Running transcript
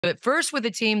But first with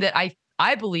a team that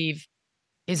I believe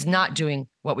is not doing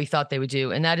what we thought they would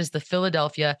do, and that is the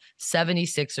Philadelphia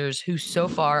 76ers, who so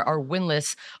far are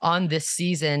winless on this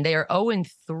season. They are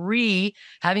 0-3,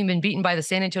 having been beaten by the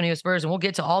San Antonio Spurs, and we'll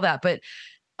get to all that. But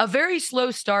a very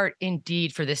slow start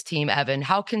indeed for this team, Evan.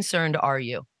 How concerned are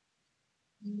you?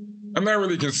 I'm not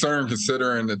really concerned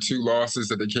considering the two losses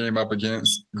that they came up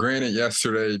against. Granted,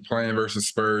 yesterday, playing versus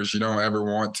Spurs, you don't ever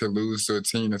want to lose to a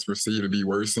team that's perceived to be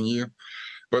worse than you.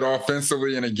 But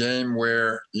offensively, in a game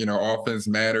where, offense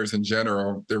matters in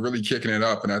general, they're really kicking it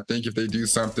up. And I think if they do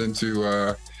something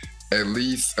to at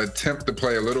least attempt to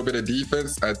play a little bit of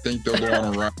defense, I think they'll go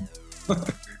on a run.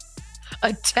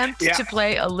 Attempt to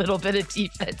play a little bit of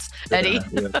defense, Eddie.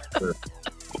 Sure.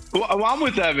 Well, I'm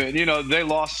with Evan. They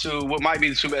lost to what might be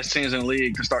the two best teams in the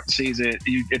league to start the season.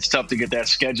 It's tough to get that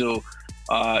schedule.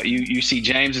 You see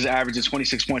James is averaging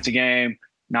 26 points a game,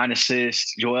 9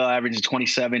 assists. Joel averages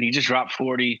 27. He just dropped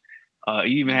 40. You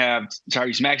even have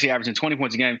Tyrese Maxey averaging 20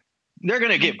 points a game. They're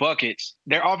going to get buckets.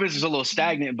 Their offense is a little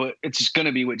stagnant, but it's just going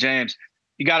to be with James.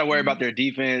 You got to worry about their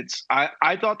defense.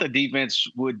 I thought the defense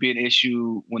would be an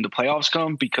issue when the playoffs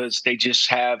come because they just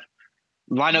have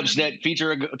lineups that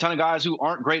feature a ton of guys who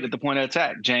aren't great at the point of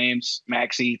attack. James,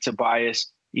 Maxey, Tobias,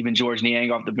 even George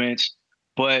Niang off the bench.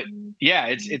 But yeah,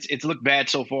 it's looked bad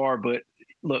so far. But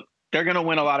look, they're going to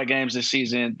win a lot of games this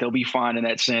season. They'll be fine in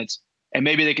that sense. And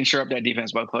maybe they can shore up that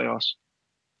defense by the playoffs.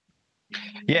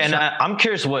 Yeah, and I'm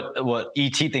curious what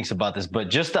ET thinks about this, but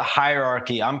just the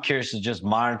hierarchy, I'm curious to just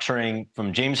monitoring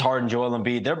from James Harden, Joel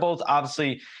Embiid. They're both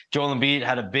obviously, Joel Embiid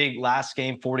had a big last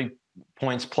game, 40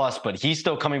 points plus, but he's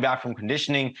still coming back from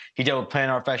conditioning. He dealt with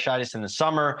plantar fasciitis in the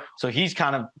summer, so he's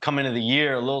kind of coming into the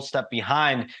year a little step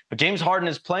behind. But James Harden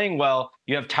is playing well.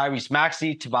 You have Tyrese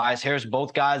Maxey, Tobias Harris,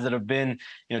 both guys that have been,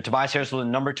 Tobias Harris was the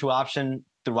number 2 option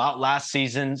throughout last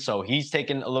season, so he's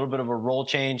taken a little bit of a role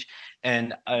change.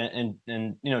 And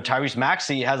Tyrese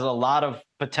Maxey has a lot of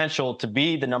potential to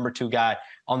be the number 2 guy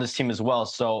on this team as well.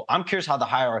 So I'm curious how the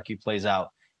hierarchy plays out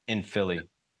in Philly.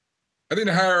 I think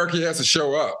the hierarchy has to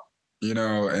show up,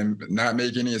 and not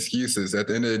make any excuses. At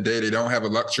the end of the day, they don't have a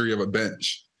luxury of a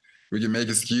bench. We can make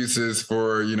excuses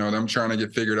for, them trying to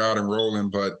get figured out and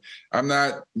rolling, but I'm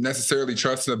not necessarily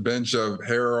trusting a bench of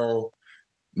Harrell,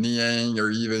 Niang, or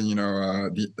even,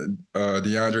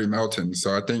 DeAndre Melton.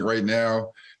 So I think right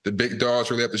now, the big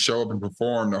dogs really have to show up and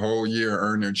perform the whole year,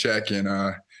 earn their check, and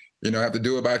have to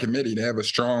do it by committee. They have a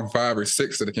strong 5 or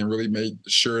 6 that can really make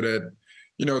sure that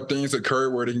things occur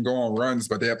where they can go on runs,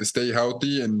 but they have to stay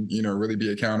healthy and really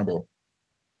be accountable.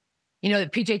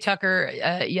 PJ Tucker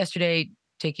yesterday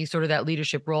taking sort of that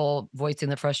leadership role, voicing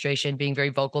the frustration, being very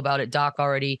vocal about it. Doc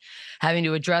already having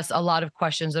to address a lot of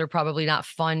questions that are probably not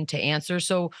fun to answer.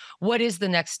 So, what is the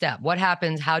next step? What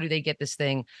happens? How do they get this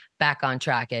thing back on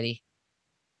track, Eddie?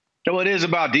 Well, it is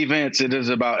about defense. It is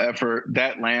about effort.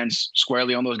 That lands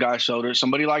squarely on those guys' shoulders.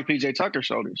 Somebody like PJ Tucker's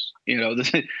shoulders.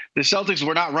 The Celtics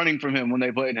were not running from him when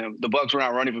they played him. The Bucks were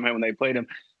not running from him when they played him.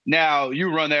 Now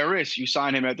you run that risk. You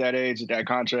sign him at that age, at that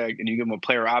contract, and you give him a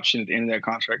player option at the end of that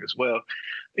contract as well.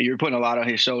 You're putting a lot on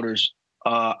his shoulders.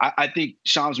 I think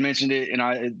Shams mentioned it,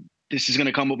 and this is going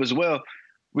to come up as well.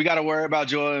 We got to worry about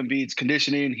Joel Embiid's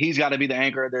conditioning. He's got to be the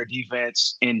anchor of their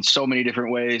defense in so many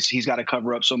different ways. He's got to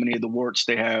cover up so many of the warts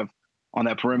they have on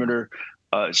that perimeter.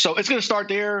 So it's going to start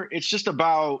there. It's just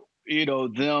about,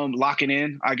 them locking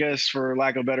in, I guess, for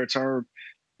lack of a better term.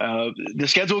 The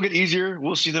schedule will get easier.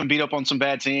 We'll see them beat up on some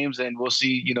bad teams, and we'll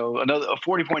see, another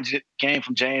 40-point game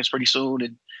from James pretty soon,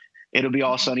 and it'll be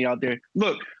all sunny out there.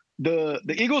 Look, the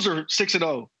Eagles are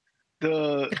 6-0.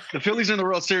 The Phillies in the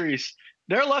World Series.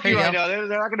 They're lucky right now. They're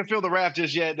not going to feel the wrath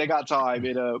just yet. They got time,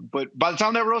 but by the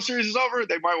time that World Series is over,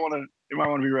 they might want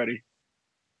to be ready.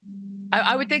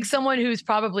 I would think someone who's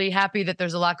probably happy that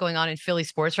there's a lot going on in Philly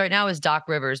sports right now is Doc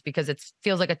Rivers, because it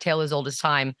feels like a tale as old as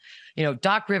time.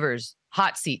 Doc Rivers,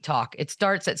 hot seat talk. It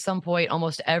starts at some point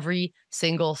almost every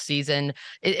single season.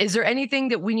 Is there anything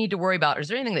that we need to worry about? Or is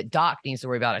there anything that Doc needs to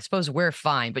worry about? I suppose we're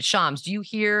fine. But Shams, do you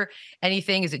hear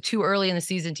anything? Is it too early in the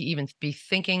season to even be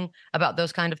thinking about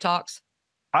those kind of talks?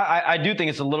 I do think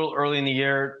it's a little early in the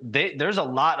year. There's a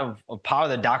lot of power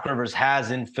that Doc Rivers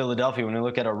has in Philadelphia. When you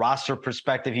look at a roster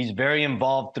perspective, he's very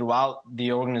involved throughout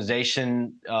the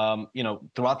organization. Throughout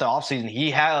the offseason,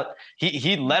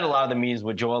 he led a lot of the meetings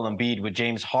with Joel Embiid, with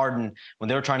James Harden, when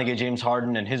they were trying to get James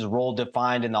Harden and his role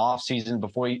defined in the offseason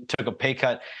before he took a pay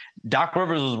cut. Doc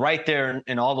Rivers was right there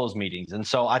in all those meetings. And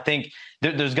so I think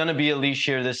there's going to be a leash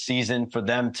here this season for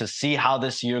them to see how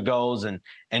this year goes and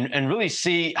really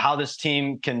see how this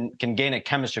team can gain a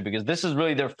chemistry, because this is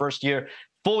really their first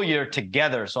full year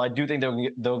together. So I do think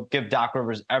they'll give Doc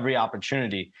Rivers every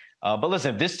opportunity. But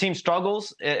listen, if this team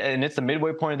struggles and it's the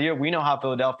midway point of the year, we know how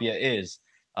Philadelphia is.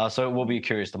 So it will be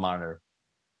curious to monitor.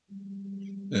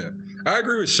 Yeah, I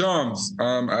agree with Shams.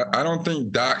 I don't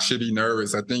think Doc should be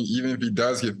nervous. I think even if he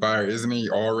does get fired, isn't he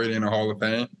already in the Hall of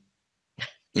Fame?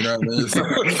 You know what I mean?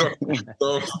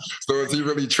 So is he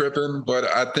really tripping? But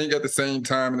I think at the same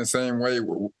time, in the same way,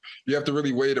 you have to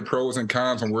really weigh the pros and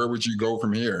cons on where would you go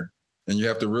from here. And you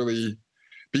have to really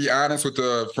be honest with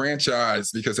the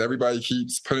franchise, because everybody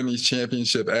keeps putting these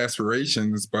championship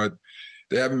aspirations, but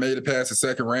they haven't made it past the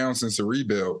second round since the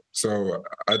rebuild. So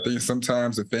I think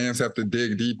sometimes the fans have to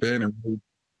dig deep in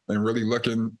and really look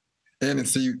in and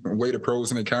see, weigh the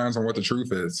pros and the cons on what the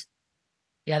truth is.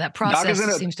 Yeah, that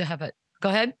process seems to have it. Go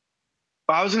ahead.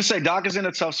 I was going to say, Doc is in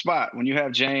a tough spot. When you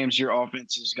have James, your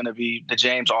offense is going to be the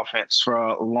James offense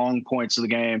for long points of the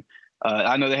game.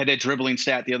 I know they had that dribbling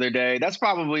stat the other day. That's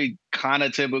probably kind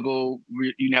of typical.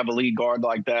 You can have a lead guard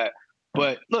like that.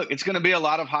 But look, it's going to be a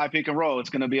lot of high pick and roll. It's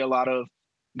going to be a lot of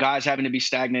guys having to be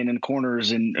stagnant in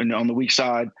corners and on the weak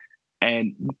side.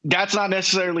 And that's not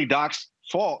necessarily Doc's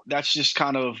fault. That's just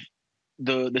kind of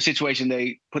the situation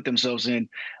they put themselves in.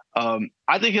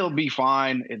 I think he'll be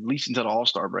fine, at least until the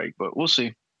All-Star break, but we'll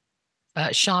see.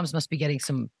 Shams must be getting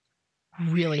some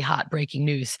really hot breaking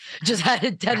news. Just had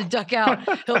to duck out.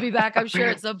 He'll be back, I'm sure,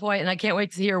 at some point, and I can't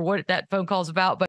wait to hear what that phone call's about. But